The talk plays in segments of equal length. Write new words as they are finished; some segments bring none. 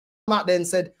out there and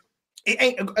said it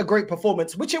ain't a great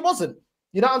performance, which it wasn't.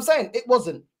 You know what I'm saying? It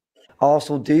wasn't.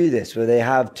 Arsenal do this where they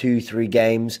have 2-3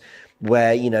 games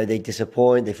where, you know, they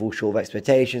disappoint, they fall short of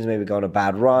expectations, maybe go on a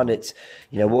bad run. It's,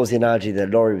 you know, what was the analogy that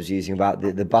Laurie was using about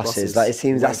the buses? Like, it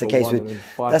seems that's the case with,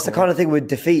 that's the kind of thing with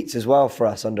defeats as well for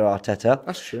us under Arteta.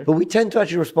 That's true. But we tend to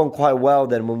actually respond quite well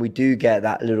then when we do get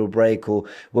that little break, or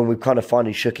when we kind of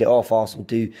finally shook it off. Arsenal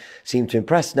do seem to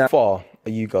impress now. How far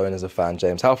are you going as a fan,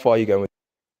 James? How far are you going with?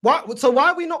 So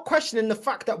why are we not questioning the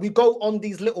fact that we go on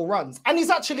these little runs? And he's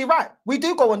actually right. We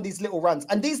do go on these little runs.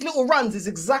 And these little runs is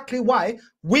exactly why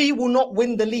we will not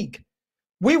win the league.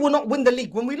 We will not win the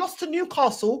league. When we lost to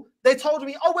Newcastle, they told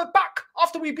me, oh, we're back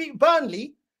after we beat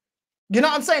Burnley. You know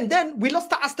what I'm saying? Then we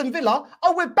lost to Aston Villa.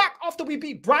 Oh, we're back after we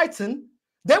beat Brighton.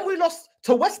 Then we lost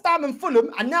to West Ham and Fulham.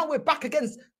 And now we're back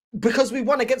because we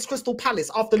won against Crystal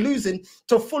Palace after losing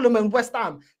to Fulham and West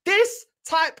Ham. This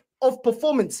type of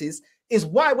performances is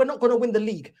why we're not going to win the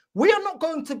league. We are not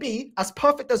going to be as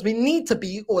perfect as we need to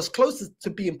be, or as close to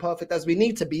being perfect as we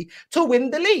need to be to win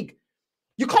the league.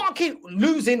 You can't keep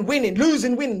losing, winning,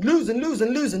 losing, winning,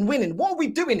 losing, winning. What are we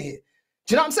doing here?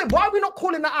 Do you know what I'm saying? Why are we not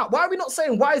calling that out? Why are we not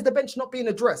saying, why is the bench not being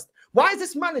addressed? Why is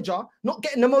this manager not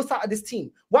getting the most out of this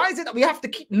team? Why is it that we have to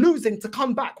keep losing to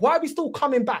come back? Why are we still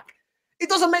coming back? It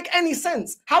doesn't make any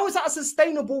sense. How is that a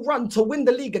sustainable run to win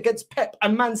the league against Pep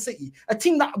and Man City, a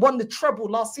team that won the treble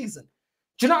last season?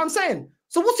 Do you know what I'm saying?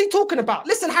 So what's he talking about?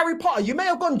 Listen, Harry Potter, you may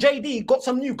have gone JD, got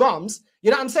some new gums, you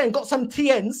know what I'm saying? Got some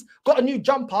TNs, got a new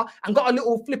jumper, and got a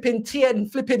little flipping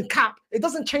TN flipping cap. It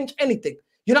doesn't change anything.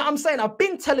 You know what I'm saying? I've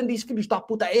been telling these Phillies that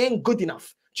it ain't good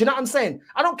enough. Do you know what I'm saying?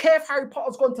 I don't care if Harry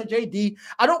Potter's gone to JD.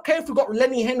 I don't care if we got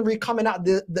Lenny Henry coming out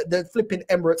the flipping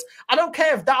Emirates. I don't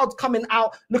care if Dowd's coming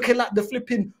out looking like the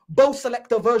flipping bow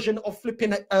selector version of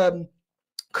flipping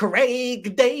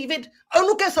Craig David. Oh,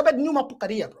 look at some new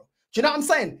mapucaria, bro. Do you know what I'm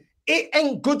saying? It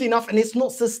ain't good enough and it's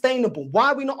not sustainable.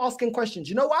 Why are we not asking questions?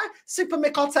 You know why? Super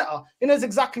Mick Arteta, he knows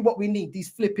exactly what we need. These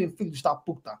flipping things that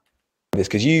puta. This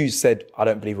because you said, I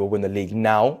don't believe we'll win the league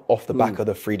now off the back of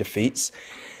the 3 defeats.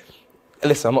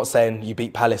 Listen, I'm not saying you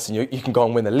beat Palace and you can go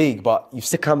and win the league, but you've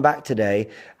to come back today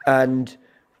and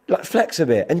like flex a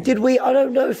bit. And did we? I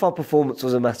don't know if our performance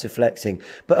was a massive flexing,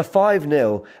 but a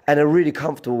 5-0 and a really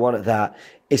comfortable one at that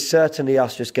is certainly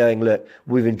us just going, look,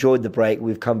 we've enjoyed the break,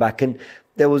 we've come back, and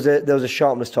there was a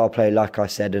sharpness to our play, like I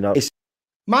said. And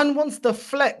man wants the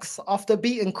flex after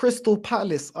beating Crystal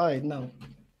Palace. I know.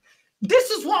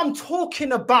 This is what I'm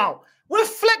talking about. We're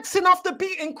flexing after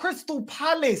beating Crystal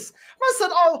Palace. I said,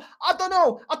 oh, I don't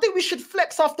know. I think we should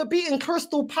flex after beating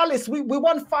Crystal Palace. We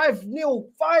won 5-0.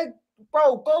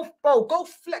 Go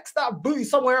flex that booty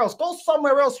somewhere else. Go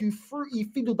somewhere else, you fruity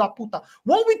fiddle da puta.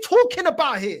 What are we talking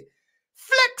about here?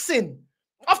 Flexing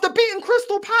after beating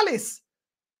Crystal Palace.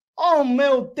 Oh,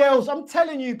 Mel Dales, I'm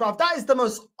telling you, bruv, that is the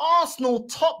most Arsenal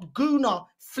top gooner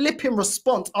flipping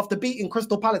response after beating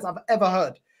Crystal Palace I've ever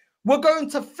heard. We're going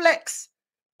to flex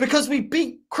because we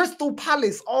beat Crystal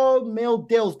Palace. Oh, Mel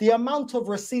Dales, the amount of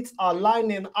receipts are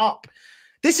lining up.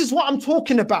 This is what I'm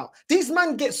talking about. These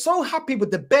men get so happy with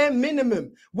the bare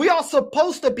minimum. We are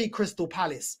supposed to beat Crystal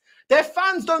Palace. Their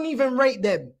fans don't even rate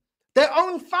them. Their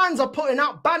own fans are putting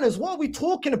out banners. What are we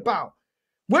talking about?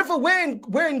 Whether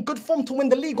we're in good form to win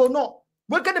the league or not,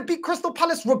 we're going to beat Crystal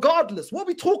Palace regardless. What are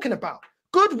we talking about?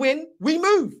 Good win, we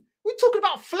move. We're talking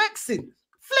about flexing.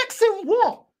 Flexing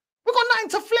what? We've got nothing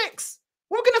to flex.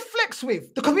 What are we going to flex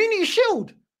with? The Community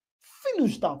Shield.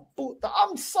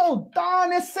 I'm so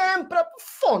done sempre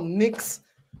for Nix.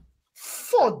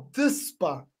 For this,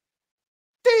 bro.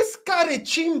 This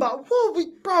carechimba. What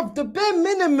we, bro? The bare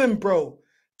minimum, bro.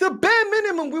 The bare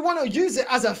minimum, we want to use it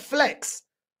as a flex.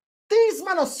 These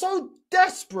men are so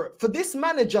desperate for this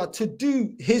manager to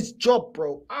do his job,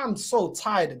 bro. I'm so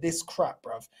tired of this crap,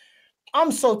 bro.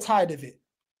 I'm so tired of it.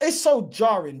 It's so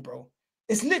jarring, bro.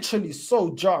 It's literally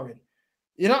so jarring.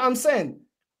 You know what I'm saying?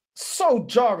 So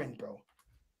jarring, bro.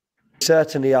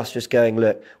 Certainly us just going,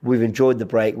 look, we've enjoyed the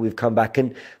break, we've come back,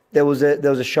 and there was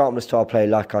a sharpness to our play,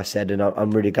 like I said, and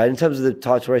I'm really glad. In terms of the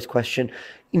title race question,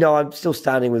 you know, I'm still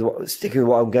sticking with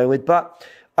what I'm going with, but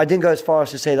I didn't go as far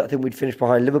as to say that I think we'd finish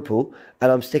behind Liverpool,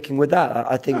 and I'm sticking with that.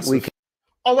 I think we can.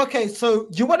 Oh, okay. So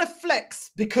you want to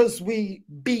flex because we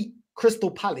beat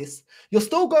Crystal Palace. You're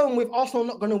still going with Arsenal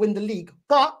not going to win the league,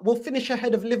 but we'll finish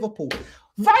ahead of Liverpool.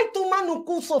 How's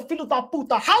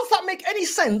that make any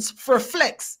sense for a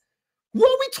flex? What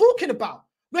are we talking about?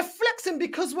 We're flexing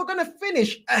because we're going to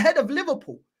finish ahead of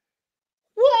Liverpool.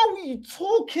 What are we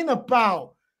talking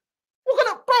about?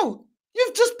 Bro,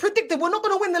 you've just predicted we're not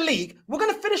going to win the league. We're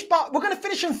going to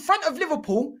finish in front of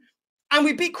Liverpool and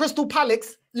we beat Crystal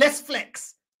Palace. Let's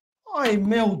flex. Ay,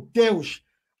 meu Deus.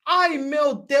 Ay,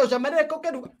 meu Deus. I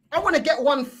want to get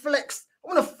one flex.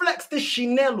 I want to flex this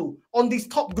chinelo on these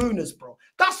top gooners, bro.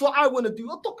 That's what I want to do.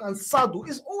 I'm talking saddle.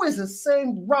 It's always the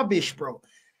same rubbish, bro.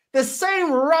 The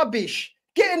same rubbish.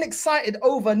 Getting excited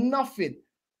over nothing.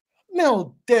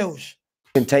 Meu Deus.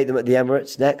 Can take them at the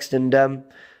Emirates next, and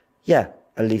yeah,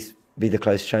 at least be the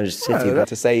close challenger to City. Yeah,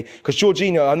 to say, because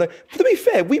Jorginho, I know. To be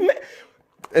fair, we met.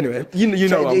 Anyway, you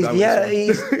know what I'm going yeah,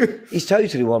 he's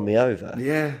totally won me over.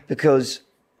 Yeah, because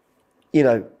you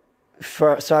know,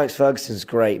 Sir Alex Ferguson's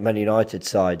great Man United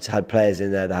sides had players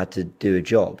in there that had to do a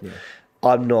job. Yeah.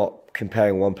 I'm not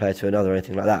comparing one player to another or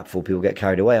anything like that before people get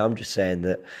carried away. I'm just saying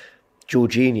that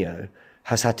Jorginho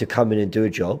has had to come in and do a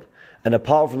job. And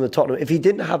apart from the Tottenham, if he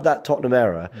didn't have that Tottenham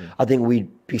era, I think we'd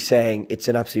be saying it's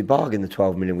an absolute bargain, the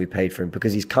 12 million we paid for him,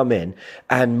 because he's come in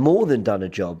and more than done a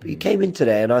job. He came in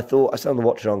today and I thought, I sat on the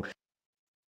watch along.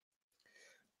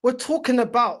 We're talking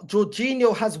about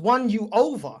Jorginho has won you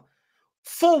over.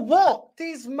 For what?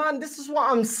 This is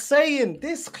what I'm saying.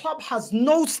 This club has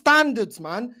no standards,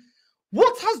 man.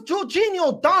 What has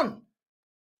Jorginho done?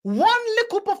 One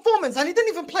little performance and he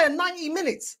didn't even play 90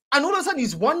 minutes. And all of a sudden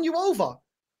he's won you over.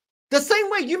 The same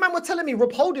way you man were telling me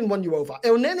Rob Holding won you over,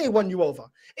 El Nene won you over,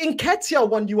 Nketiah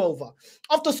won you over.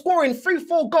 After scoring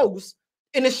 3-4 goals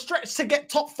in a stretch to get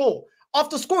top 4,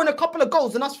 after scoring a couple of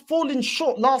goals and us falling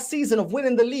short last season of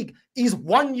winning the league, he's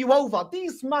won you over.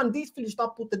 These Finnish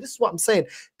Laporta, this is what I'm saying.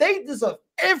 They deserve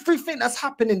everything that's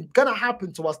gonna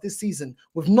happen to us this season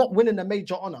with not winning a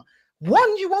major honor.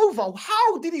 Won you over.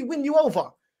 How did he win you over?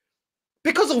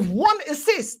 Because of one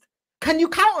assist. Can you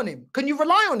count on him? Can you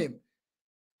rely on him?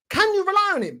 Can you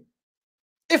rely on him?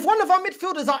 If one of our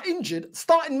midfielders are injured,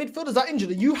 starting midfielders are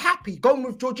injured, are you happy going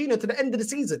with Jorginho to the end of the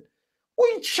season?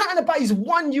 What are you chatting about? He's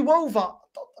won you over.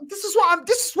 This is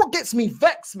what gets me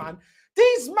vexed, man.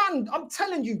 These man, I'm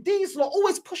telling you, these lot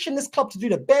always pushing this club to do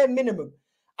the bare minimum.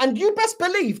 And you best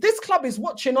believe this club is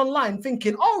watching online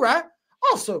thinking, all right,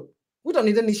 so we don't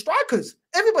need any strikers.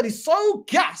 Everybody's so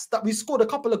gassed that we scored a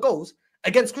couple of goals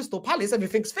against Crystal Palace.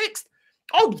 Everything's fixed.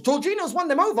 Oh, Jorginho's won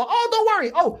them over. Oh, don't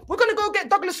worry. Oh, we're going to go get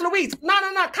Douglas Luiz. No.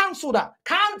 Cancel that.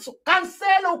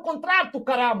 Cancelo contrato,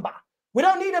 caramba. We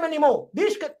don't need them anymore.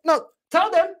 No,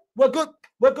 tell them we're good.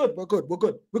 We're good.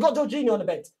 We got Jorginho on the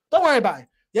bench. Don't worry about it.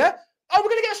 Yeah? Oh, we're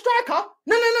going to get a striker?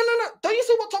 No. Don't you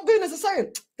see what top gooners are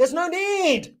saying? There's no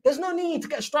need. There's no need to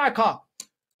get a striker.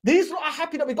 These lot are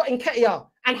happy that we got Nketiah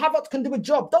and Havertz can do a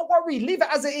job. Don't worry. Leave it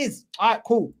as it is. All right,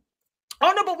 cool.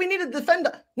 Oh, no, but we need a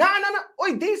defender. No.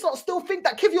 Oi, these lot still think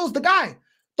that Kivior's the guy.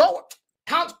 Don't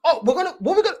count. Oh, we're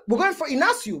going for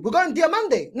Inacio. We're going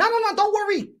Diamande. No, don't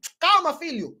worry. Calma,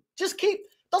 filho. Just keep.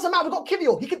 Doesn't matter. We got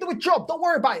Kivior. He can do a job. Don't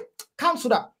worry about it. Cancel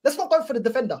that. Let's not go for the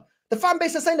defender. The fan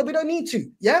base is saying that we don't need to.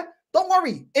 Yeah? Don't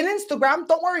worry. In Instagram,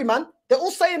 don't worry, man. They're all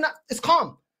saying that it's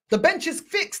calm. The bench is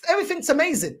fixed. Everything's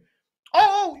amazing.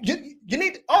 Oh, you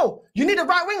need a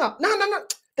right winger. No.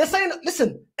 They're saying,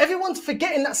 listen, everyone's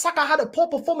forgetting that Saka had a poor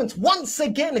performance once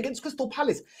again against Crystal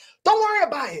Palace. Don't worry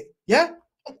about it, yeah?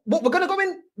 We're going to go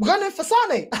in for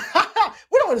Sane.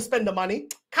 We don't want to spend the money.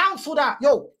 Cancel that.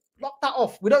 Yo, lock that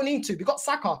off. We don't need to. We got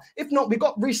Saka. If not, we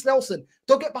got Reece Nelson.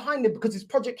 Don't get behind him because he's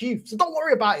Project Youth. So don't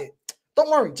worry about it.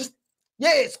 Don't worry. Just,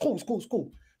 yeah, it's cool. It's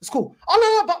cool.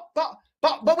 Oh,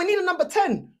 no, but we need a number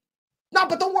 10. No,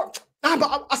 but don't worry. Nah,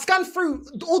 but I scanned through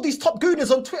all these top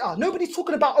gooners on Twitter. Nobody's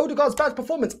talking about Odegaard's bad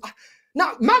performance.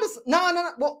 Now, Madison,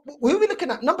 no. Who are we looking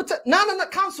at? Number 10. No,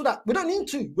 cancel that. We don't need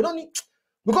to.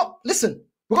 We got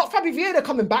Fabi Vieira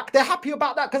coming back. They're happy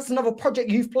about that because it's another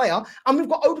Project Youth player. And we've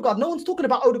got Odegaard. No one's talking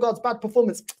about Odegaard's bad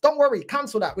performance. Don't worry.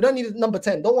 Cancel that. We don't need number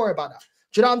 10. Don't worry about that.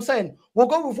 Do you know what I'm saying? We'll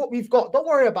go with what we've got. Don't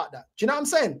worry about that. Do you know what I'm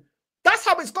saying? That's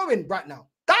how it's going right now.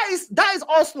 That is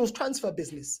Arsenal's transfer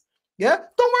business. Yeah?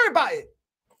 Don't worry about it.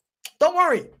 Don't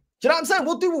worry. Do you know what I'm saying?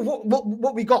 We'll do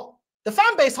what we got. The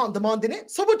fan base aren't demanding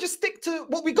it, so we'll just stick to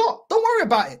what we got. Don't worry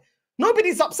about it.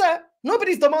 Nobody's upset.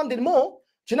 Nobody's demanding more.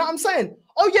 Do you know what I'm saying?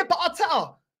 Oh, yeah, but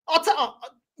Arteta,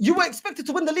 you were expected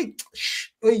to win the league. Shh.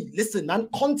 Hey, listen, man.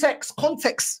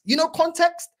 Context. You know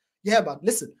context? Yeah, but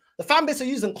listen. The fan base are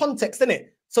using context, innit?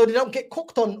 So they don't get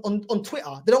cooked on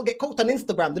Twitter. They don't get cooked on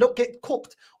Instagram. They don't get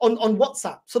cooked on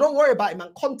WhatsApp. So don't worry about it,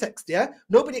 man. Context, yeah?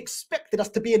 Nobody expected us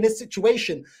to be in this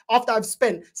situation after I've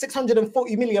spent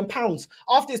 £640 million,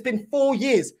 after it's been 4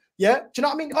 years, yeah? Do you know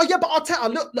what I mean? Oh, yeah, but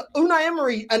Arteta, look, Unai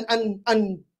Emery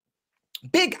and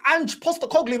Big Ange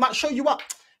Postecoglou might show you up.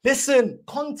 Listen,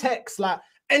 context, like,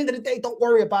 end of the day, don't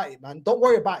worry about it, man. Don't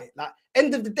worry about it. Like,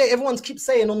 end of the day, everyone keeps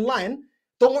saying online,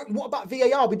 don't worry, what about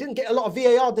VAR? We didn't get a lot of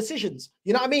VAR decisions.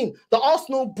 You know what I mean? The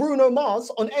Arsenal Bruno Mars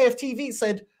on AFTV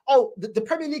said, oh, the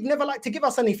Premier League never like to give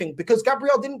us anything because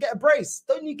Gabriel didn't get a brace.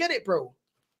 Don't you get it, bro?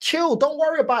 Chill. Don't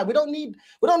worry about it. We don't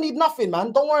need nothing,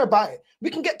 man. Don't worry about it. We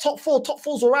can get top four. Top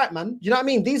four's all right, man. You know what I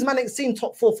mean? These men ain't seen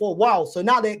top four for a while, so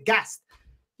now they're gassed.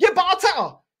 Yeah, but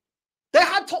Arteta, they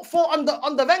had top four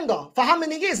under Wenger for how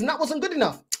many years, and that wasn't good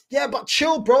enough. Yeah, but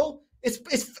chill, bro.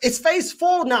 It's phase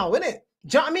 4 now, isn't it?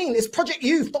 Do you know what I mean? It's Project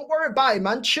Youth. Don't worry about it,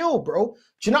 man. Chill, bro.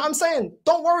 Do you know what I'm saying?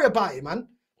 Don't worry about it, man.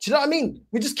 Do you know what I mean?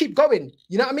 We just keep going.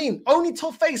 You know what I mean? Only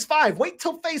till phase 5. Wait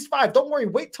till phase 5. Don't worry.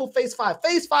 Wait till phase 5.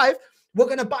 Phase 5, we're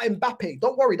going to buy Mbappe.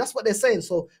 Don't worry. That's what they're saying.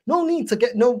 So no need to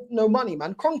get no money,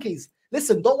 man. Cronkies,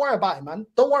 listen, don't worry about it, man.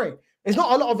 Don't worry. There's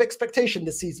not a lot of expectation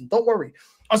this season. Don't worry.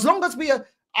 As long as we are,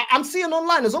 I'm seeing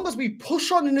online, as long as we push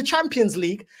on in the Champions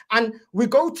League and we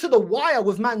go to the wire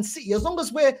with Man City, as long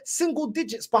as we're single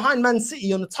digits behind Man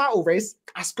City on the title race,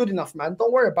 that's good enough, man.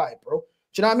 Don't worry about it, bro. Do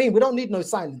you know what I mean? We don't need no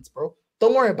signings, bro.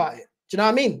 Don't worry about it. Do you know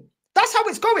what I mean? That's how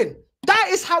it's going. That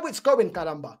is how it's going,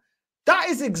 caramba. That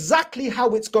is exactly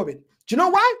how it's going. Do you know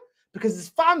why? Because this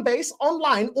fan base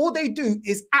online, all they do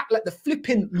is act like the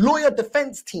flipping lawyer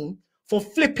defense team for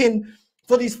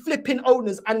these flipping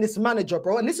owners and this manager,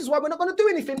 bro. And this is why we're not going to do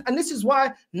anything. And this is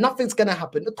why nothing's going to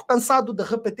happen.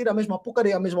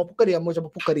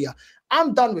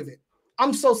 I'm done with it.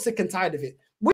 I'm so sick and tired of it.